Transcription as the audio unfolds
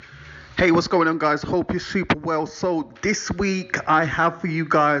Hey, what's going on, guys? Hope you're super well. So this week I have for you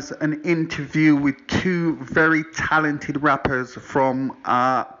guys an interview with two very talented rappers from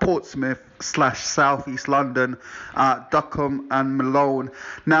Portsmouth / Southeast London, Dockem and Malone.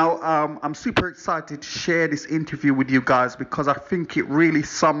 Now, I'm super excited to share this interview with you guys because I think it really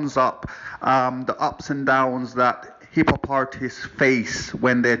sums up the ups and downs that hip-hop artists face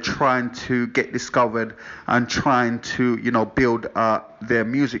when they're trying to get discovered and trying to, build their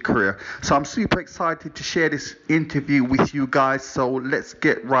music career. So I'm super excited to share this interview with you guys. So let's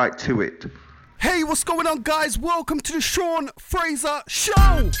get right to it. Hey, what's going on, guys? Welcome to the Sean Fraser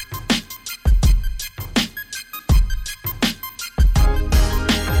Show.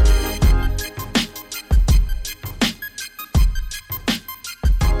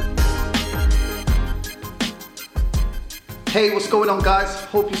 Hey, what's going on, guys?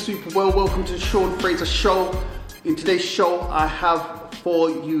 Hope you're super well. Welcome to the Sean Fraser Show. In today's show, I have for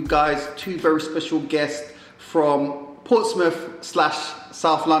you guys two very special guests from Portsmouth /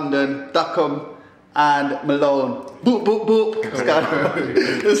 South London, Dockem and Malone. Boop, boop,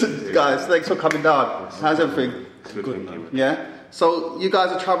 boop. Listen, guys, thanks for coming down. How's everything? Good. Yeah? So you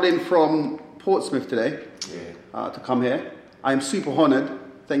guys are traveling from Portsmouth today to come here. I am super honored.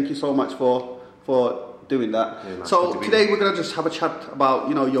 Thank you so much for doing that. Yeah, so today we're going to just have a chat about,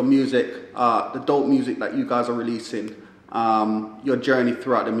 your music, the dope music that you guys are releasing, your journey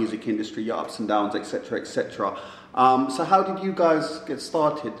throughout the music industry, your ups and downs, etc., etc. So how did you guys get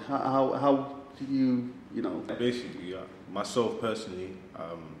started? How did you, Basically, myself personally,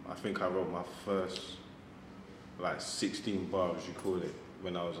 I think I wrote my first 16 bars, you call it,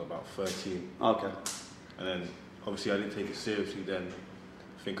 when I was about 13. Okay. And then obviously I didn't take it seriously then.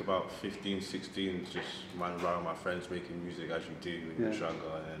 I think about 15, 16, just running around with my friends making music as you do when you're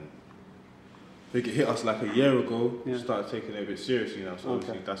younger. And then I think it hit us like a year ago. We started taking it a bit seriously now, so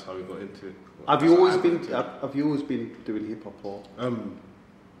obviously that's how we got into it. Have you always been doing hip hop or?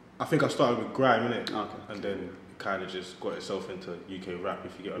 I think I started with grime, innit? Okay. And then it kind of just got itself into UK rap,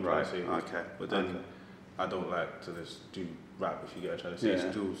 if you get what I'm trying to say. Okay. But then I don't like to just do rap, if you get what I'm trying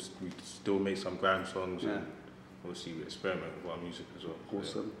to say. We still make some grime songs. And obviously we experiment with our music as well.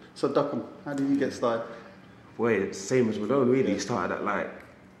 Awesome. So Dockem, how did you get started? Boy, same as Malone, really. Started at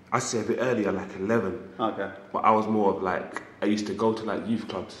I'd say a bit earlier, 11. Okay. But I was more of I used to go to youth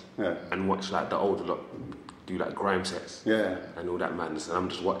clubs and watch the older lot do grime sets and all that madness. And I'm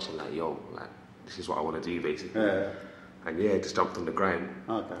just watching this is what I want to do basically. Yeah. And just jumped on the grime.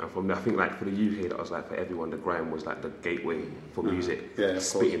 Okay. And from there, I think for the UK, that was for everyone, the grime was the gateway for music,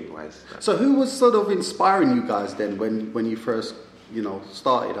 spitting wise. So who was sort of inspiring you guys then when you first,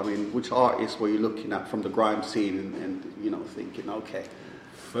 started? I mean, which artists were you looking at from the grime scene and thinking, okay.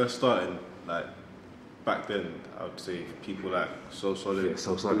 First starting, back then, I would say people like So Solid. Yeah,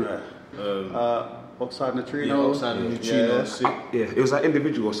 So Solid. Oxide Neutrino. Yeah, Oxide Neutrino. It was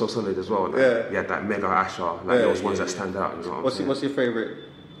individual So Solid as well. You had that Mega Asher, those ones that stand out. You know what's your favourite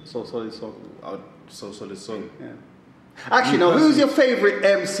So Solid song? So Solid song. Yeah. Actually, no. Who's your favourite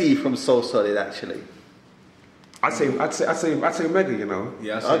MC from So Solid? Actually, I'd say Mega.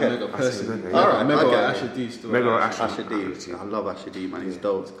 Yeah, I'd say Mega personally. Mega. All right, Mega okay. Asher D still. Mega Asher D. I love Asher D, man. He's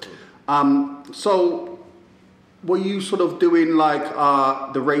dope. So, were you sort of doing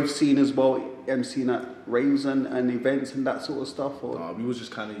the rave scene as well, emceeing at raves and events and that sort of stuff? Or? We was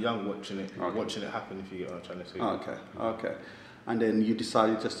just kind of young watching it happen, if you get what I'm trying to say. Okay. And then you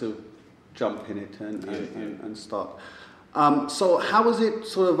decided just to jump in it and start. So how has it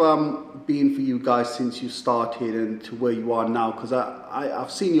sort of been for you guys since you started and to where you are now? Because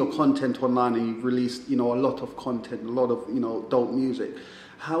I've seen your content online and you've released, a lot of content, a lot of, dope music.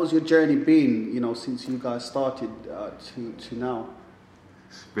 How's your journey been, since you guys started to now?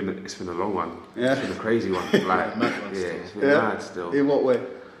 It's been a long one. Yeah. It's been a crazy one. It's been mad still. In what way?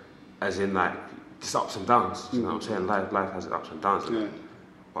 As in just ups and downs. You know what I'm saying? Life has its ups and downs.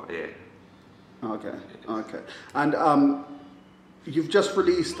 But Okay. And you've just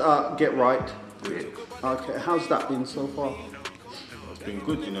released Get Right. Yeah. Okay. How's that been so far? It's been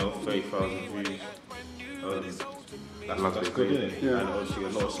good, 30,000 views. That's good, isn't it? Yeah. And obviously a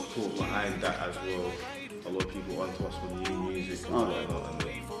lot of support behind that as well. A lot of people onto us with new music and whatnot.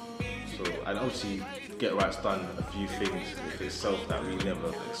 And obviously Get Right's done a few things with itself that we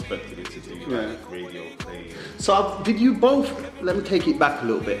never expected it to do, radio play. So did you both, let me take it back a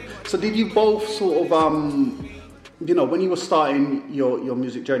little bit. So did you both sort of, when you were starting your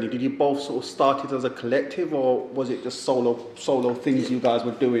music journey, did you both sort of start it as a collective or was it just solo things you guys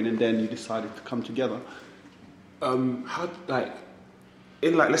were doing and then you decided to come together?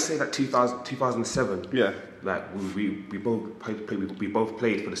 in like, let's say like 2007. Yeah. Like we both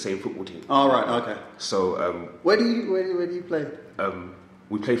played for the same football team. Oh right, okay. So where do you play?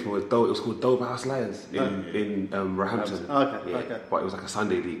 We played for it was called Dover House Lions in Roehampton. Okay. But it was like a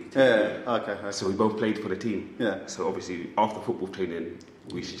Sunday league. Okay. So we both played for the team. Yeah. So obviously after football training,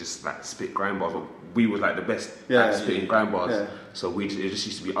 we should just like spit grind bars. We were like the best at spitting grind bars. Yeah. So it just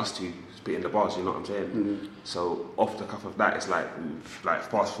used to be us two spitting the bars. You know what I'm saying? Mm-hmm. So off the cuff of that, it's like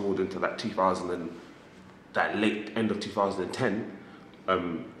fast forward into like 2000 and that late end of 2010.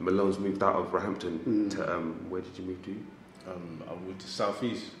 Malone's moved out of Roehampton to where did you move to? I moved to South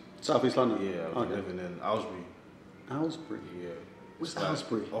East London? Yeah, I was living in Aylesbury. Aylesbury? Yeah. What's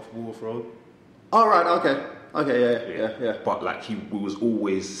Aylesbury? Off Wolf Road. Oh, right, okay, yeah. But like we was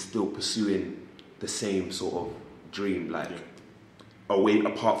always still pursuing the same sort of dream, like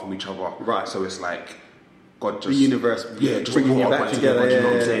apart from each other. Right. So it's like God just... The universe just bringing you back together. You know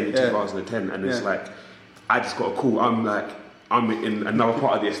what I'm saying, in 2010. And it's like, I just got a call, I'm in another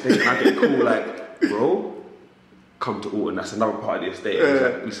part of the estate and I get a call like, bro, come to Alton, that's another part of the estate. And he's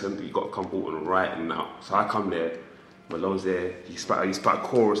like, listen, you got to come to Alton right now. So I come there, Malone's there, he spat a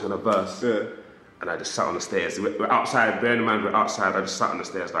chorus and a verse. Yeah. And I just sat on the stairs. We're outside, bearing in mind we're outside, I just sat on the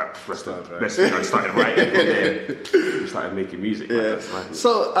stairs like, I started writing from there. We started making music. Yeah.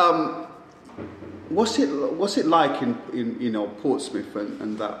 So, what's it like in Portsmouth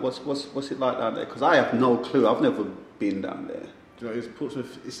and that? What's it like down there? Because I have no clue. I've never been down there. You know,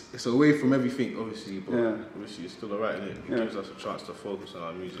 Portsmouth. It's away from everything, obviously, but obviously it's still alright, innit? It gives us a chance to focus on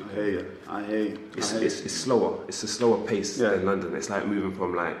our music. I hear you. It's slower. It's a slower pace than London. It's like moving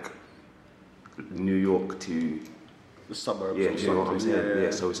from like New York to the suburbs. Yeah, you know what I'm saying?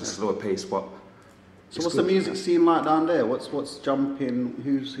 Yeah. So it's a slower pace, but. So what's the music scene like down there? What's jumping?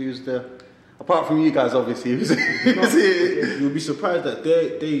 Who's the apart from you guys, obviously? You'll be surprised that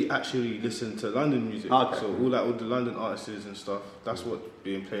they actually listen to London music. Okay. So all the London artists and stuff, that's what's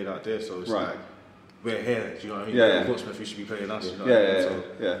being played out there. So it's like we're here. Do you know what I mean? Yeah. Portsmouth, you should be playing us. You know what I mean?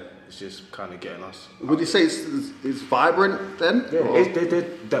 So it's just kind of getting us. Would you say it's vibrant then? Yeah,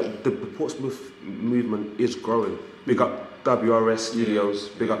 the Portsmouth movement is growing. Big up WRS Studios,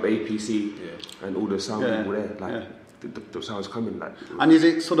 big up APC, and all the sound people there. Like the sound's coming. Like. And is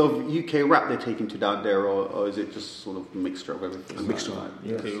it sort of UK rap they're taking to down there, or is it just sort of a mixture of everything? A mixture,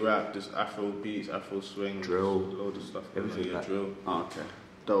 UK rap, just Afro beats, Afro swing, drill, loads of stuff. Everything like drill. Oh, okay.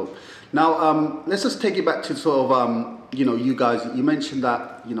 Dope. Now, let's just take it back to sort of, you guys, you mentioned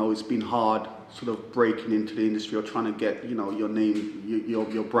that, it's been hard sort of breaking into the industry or trying to get, your name,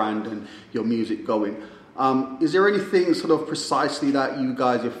 your brand and your music going. Is there anything sort of precisely that you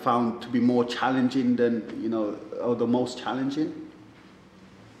guys have found to be more challenging than, or the most challenging?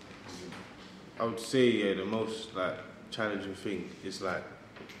 I would say, the most, challenging thing is,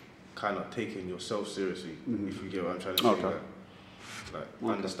 kind of taking yourself seriously, if you get what I'm trying to say. Okay.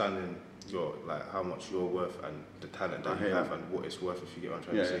 Understanding your how much you're worth and the talent that you have and what it's worth, if you get what I'm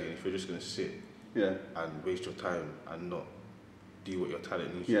trying to say. And if you're just gonna sit and waste your time and not do what your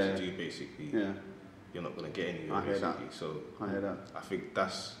talent needs you to do, basically, you're not gonna get anywhere. I hear that. So I hear that. I think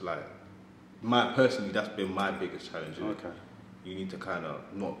that's that's been my biggest challenge. Okay. You need to kind of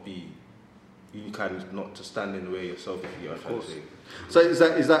not to stand in the way yourself, if you get what I'm trying to say. So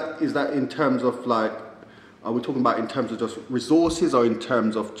is that in terms of are we talking about in terms of just resources or in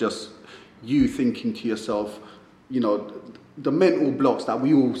terms of just you thinking to yourself, the mental blocks that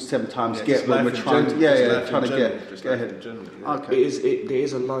we all sometimes get when we're trying to get ahead? Okay. There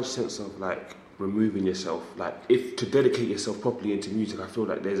is a large sense of removing yourself. If to dedicate yourself properly into music, I feel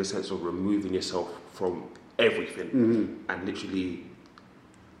like there's a sense of removing yourself from everything and literally.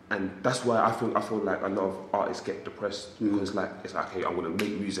 And that's why I feel like a lot of artists get depressed because it's like, okay, I'm gonna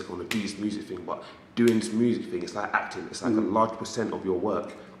make music, I'm gonna do this music thing, but doing this music thing, it's like acting. It's like a large % of your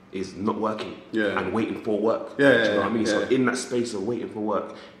work is not working and waiting for work. Do you know what I mean? So in that space of waiting for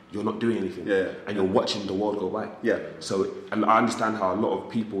work, you're not doing anything, and you're watching the world go by. So, and I understand how a lot of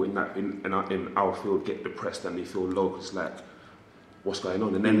people in our field get depressed and they feel low. It's like, what's going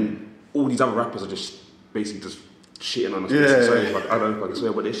on? And then all these other rappers are just basically just shitting on us. Sorry, I don't know if I can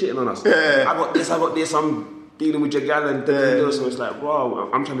swear, but they're shitting on us. I got this, I'm dealing with your gal and so it's like, bro,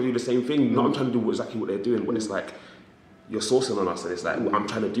 I'm trying to do the same thing. I'm trying to do exactly what they're doing, but it's like, you're sourcing on us, and it's like, I'm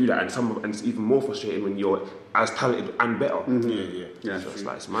trying to do that, and it's even more frustrating when you're as talented and better. So it's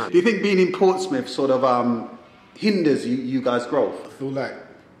like, it's mad. Do you think being in Portsmouth sort of hinders you guys' growth? I feel like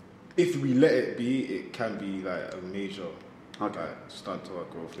if we let it be, it can be a major Okay. like stunt to our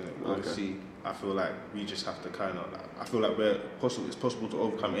growth, innit? Obviously, I feel like we just have to kind of, I feel like it's possible to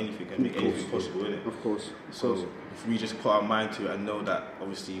overcome anything and make anything possible, innit? Of course. So if we just put our mind to it and know that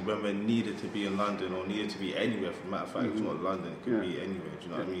obviously when we're needed to be in London or needed to be anywhere, for a matter of fact, if it's not London, it could be anywhere, do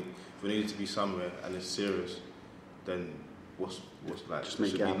you know what I mean? If we're needed to be somewhere and it's serious, then what's like, Just there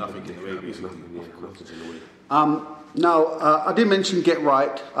make should it be happen. nothing in the way, basically. Nothing's in the way. Now, I did mention Get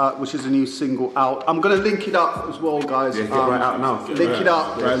Right, which is a new single out. I'm going to link it up as well, guys. Yeah, Get Right out now. Link it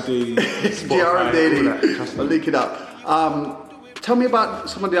up. Brandy, GRM Daily. I'll link it up. Tell me about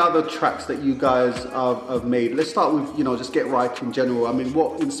some of the other tracks that you guys have made. Let's start with, just Get Right in general. I mean,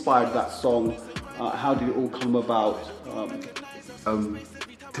 what inspired that song? How did it all come about?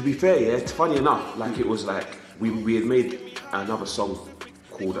 To be fair, yeah, it's funny enough. Like it was like we had made another song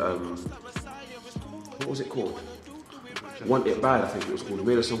called what was it called? Want It Bad, I think it was called. We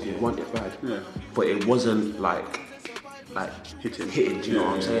made a song called Want It Bad, but it wasn't like hitting. Do you know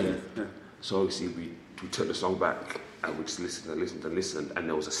what I'm saying? Yeah. So obviously we took the song back and we just listened, and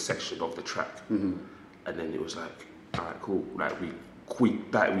there was a section of the track, and then it was like, all right, cool. Like we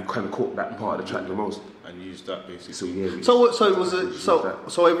kind of caught that part of the track the most. and use that basically. So yeah.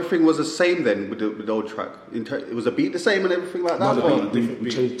 So everything was the same then with the old track. It was a beat the same and everything like that. We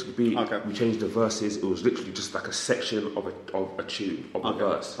changed the beat. Okay. We changed the verses. It was literally just like a section of a tune of a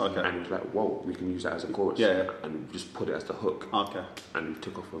verse. Okay. And it was like, whoa, we can use that as a chorus. Yeah. And we just put it as the hook. Okay. And we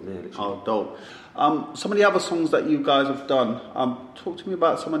took off from there. Literally. Oh, dope. Some of the other songs that you guys have done. Talk to me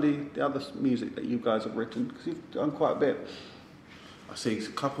about some of the other music that you guys have written, because you've done quite a bit. I say a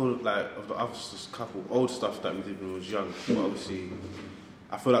couple of the other couple old stuff that we did when we was young. But obviously,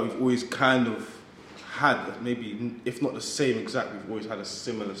 I feel like we've always kind of had, maybe if not the same exact, we've always had a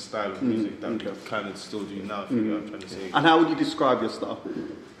similar style of music that we kind of still do now. If you know what I'm trying to say. And how would you describe your style?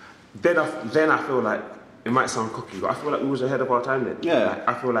 Then I feel like it might sound cocky, but I feel like we was ahead of our time then. Yeah. Like,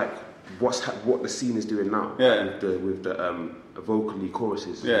 I feel like what the scene is doing now. Yeah. With the vocally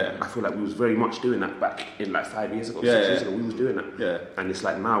choruses. Yeah. I feel like we was very much doing that back in like 5 years ago, Yeah, 6 years ago. We was doing that. Yeah. And it's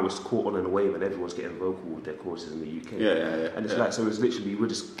like now it's caught on in a wave and everyone's getting vocal with their choruses in the UK. Yeah. And it's like, so it's literally, we're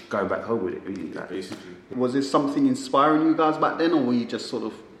just going back home with it, really. Like, Basically, Was there something inspiring you guys back then, or were you just sort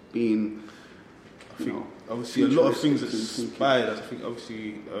of being? I think obviously a lot of things that inspired us. I think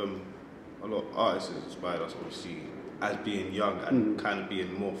obviously a lot of artists has inspired us. Obviously, as being young and kind of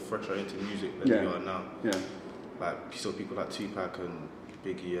being more fresher into music than we are now. Yeah. Like so people like Tupac and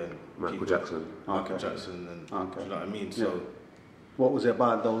Biggie and Michael people- Jackson. Michael Jackson, and do you know what I mean? So What was it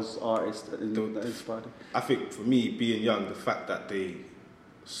about those artists that inspired you? I think for me, being young, the fact that they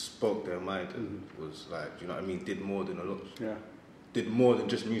spoke their mind and was like, do you know what I mean? Did more than a lot. Yeah. Did more than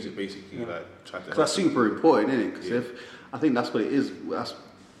just music, basically. Like tried to. Because that's super important, isn't it? Because I think that's what it is. That's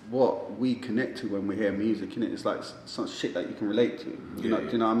what we connect to when we hear music, isn't it? It's like some shit that you can relate to. Do you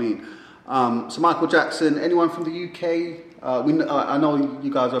know what I mean? So Michael Jackson. Anyone from the UK? I know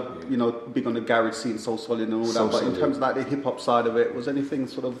you guys are, big on the garage scene, Soul Solid and all that. But in terms of like the hip hop side of it, was anything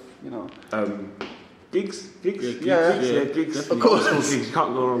sort of, Gigs. Yeah, gigs. Of course. Gigs. You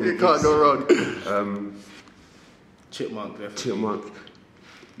can't go wrong with You can't gigs. go wrong. Chipmunk, definitely. Chipmunk.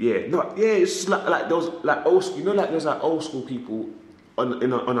 It's just like those like old school, there's like old school people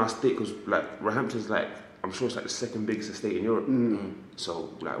on our state, because like Roehampton's like, I'm sure it's like the second biggest estate in Europe.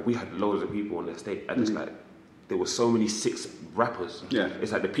 So like we had loads of people on the estate, and it's like there were so many six rappers. Yeah.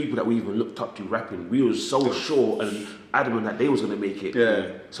 It's like the people that we even looked up to rapping, we were so sure and adamant that they was gonna make it.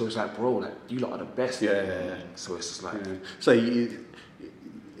 Yeah. So it's like, bro, like you lot are the best. Yeah. So it's just like So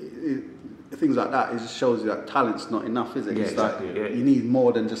things like that, it just shows you that talent's not enough, is it? Yeah, It's exactly, like, yeah. you need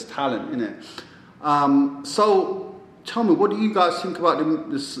more than just talent, innit? So tell me, what do you guys think about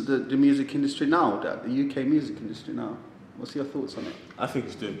the music industry now, the UK music industry now? What's your thoughts on it? I think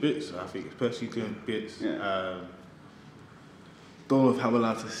it's doing bits. I think it's personally doing bits. Yeah. Don't know if I'm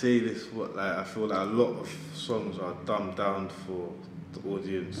allowed to say this, but like I feel like a lot of songs are dumbed down for the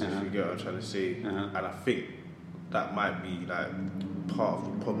audience. If you get what I'm trying to say, and I think that might be like part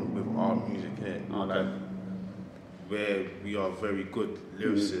of the problem with our music, innit? Like, where we are very good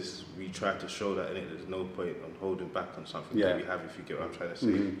lyricists, we try to show that, innit? There's no point on holding back on something that we have, if you get what I'm trying to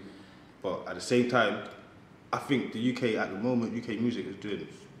say. But at the same time, I think the UK at the moment, UK music is doing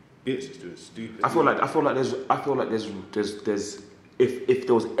bits, it's doing stupid. I feel like there's if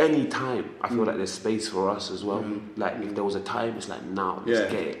there was any time, I feel like there's space for us as well. Like if there was a time, it's like now,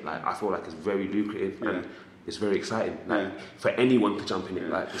 let's get it. Like I feel like it's very lucrative and it's very exciting. Like for anyone to jump in it,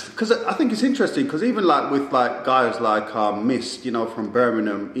 like because I think it's interesting. Because even like with like guys like Mist, from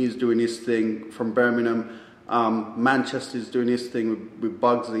Birmingham, he's doing his thing from Birmingham. Manchester's doing his thing with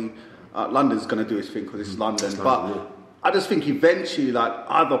Bugsy. London's going to do his thing because it's London. But I just think eventually, like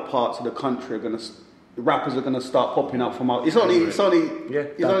other parts of the country rappers are gonna start popping up from out. It's only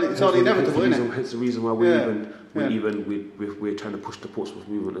inevitable, isn't it? Hence the reason why we're trying to push the Portsmouth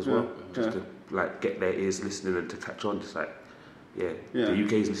movement as well, just to like get their ears listening and to catch on. Just like, the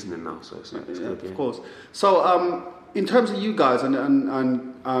UK is listening now, so it's good. Of course. So, in terms of you guys and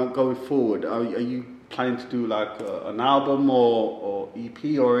going forward, are you planning to do like an album or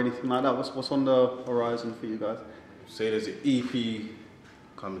EP or anything like that? What's on the horizon for you guys? Say there's an EP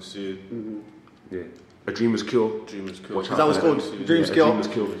coming soon. Mm-hmm. Yeah. A Dreamer's Cure. Dreamer's Cure. Is that what's called? Dreamer's Cure? Dreamer's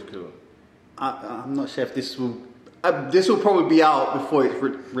Cure. I'm not sure if this will probably be out before it's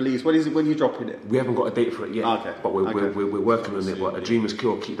released. When is it? When you dropping it? We haven't got a date for it yet. Okay. But we're working on it. But A Dreamer's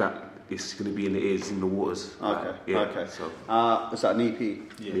Cure, keep that. It's going to be in the ears, in the waters. Okay. Okay. So. Is that an EP?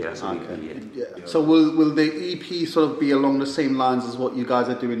 Yeah, that's an EP. Yeah. So will the EP sort of be along the same lines as what you guys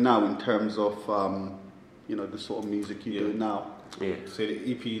are doing now in terms of the sort of music you're doing now? Yeah. So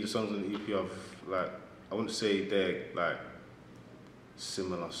the songs on the EP of like, I wouldn't say they're like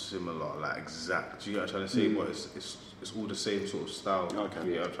similar, like exact. Do you get what I'm trying to say? But it's all the same sort of style.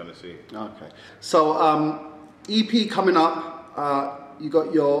 Okay. Yeah, I'm trying to say. Okay. So EP coming up. You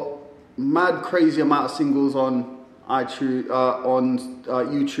got your mad crazy amount of singles on iTunes, on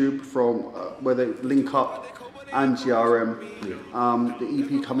YouTube from where they link up and GRM. The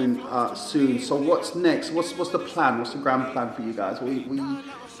EP coming soon. So what's next? What's the plan? What's the grand plan for you guys? What are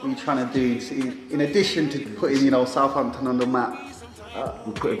you trying to do? In addition to putting Southampton on the map.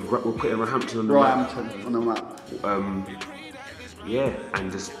 We're putting Roehampton on the map. On the map.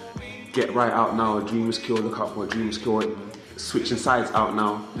 And just get right out now. A Dreamer's Cure. Look out for a Dreamer's Cure. Switching sides out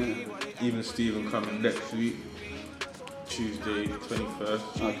now. Even Steven coming next week, Tuesday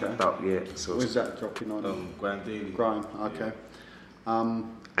 21st. Okay. So where's that dropping on? Grand Daily. Grind. Okay.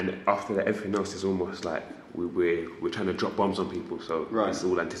 And after that, everything else is almost like we're trying to drop bombs on people. So it's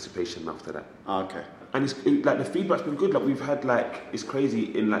all anticipation after that. Okay. And it's like the feedback's been good. Like we've had it's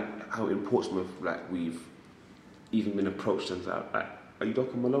crazy in like how in Portsmouth we've even been approached and like. Are you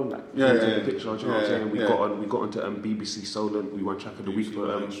Dockem Malone? Like, the picture, you know what I'm saying? We got onto BBC Solent. We won track of the week for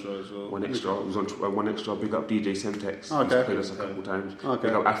One Extra. It was on One Extra. Big up DJ Semtex, who's played us a couple times.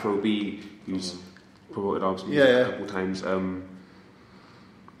 Big up Afro B, who's promoted our music a couple times.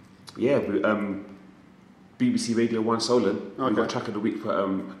 BBC Radio 1 Solent. We got track of the week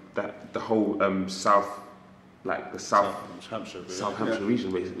for the whole South. Like the South Hampshire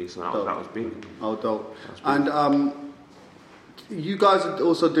region, basically. So that was big. Oh, dope! And you guys are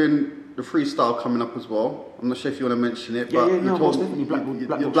also doing the freestyle coming up as well. I'm not sure if you want to mention it, but most definitely Black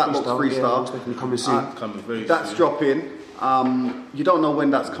Box freestyle. Most definitely coming soon. That's dropping. You don't know when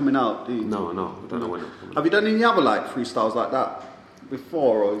that's coming out, do you? No, I don't know when it's coming out. Have you done any other freestyles like that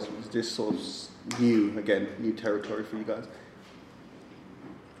before, or is this sort of new territory for you guys?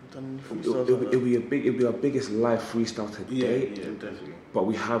 It'll be our biggest live freestyle to date. Yeah, definitely. But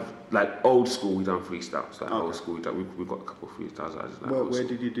we have old school. We done freestyles. Old school. We've got a couple of freestyles. Where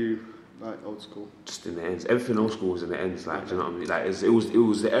did you do old school? Just in the ends. Everything old school was in the ends. Do you know what I mean? It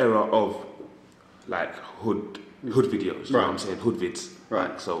was the era of hood videos. You know what I'm saying? Hood vids.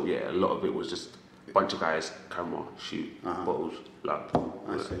 Right. So a lot of it was just a bunch of guys, camera, shoot, bottles, loud.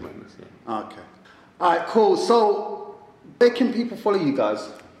 I see. Madness, Okay. All right. Cool. So where can people follow you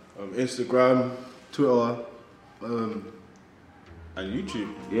guys? Instagram, Twitter, and YouTube.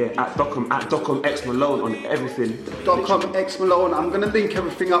 Yeah, at Dockem X Malone on everything. Dockem X Malone. I'm gonna link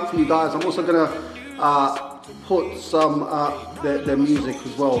everything up for you guys. I'm also gonna put some their music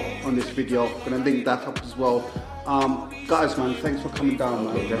as well on this video. I'm gonna link that up as well. Guys, man, thanks for coming down,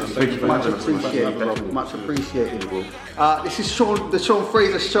 man. Thank you for much having us. appreciated. Much appreciated. This is the Sean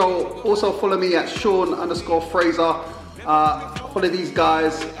Fraser Show. Also follow me at Sean_Fraser. Follow these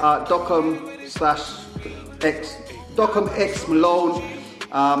guys, Dockem X Malone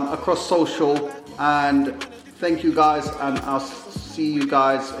across social. And thank you guys, and I'll see you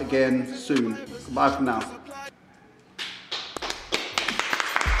guys again soon. Bye for now.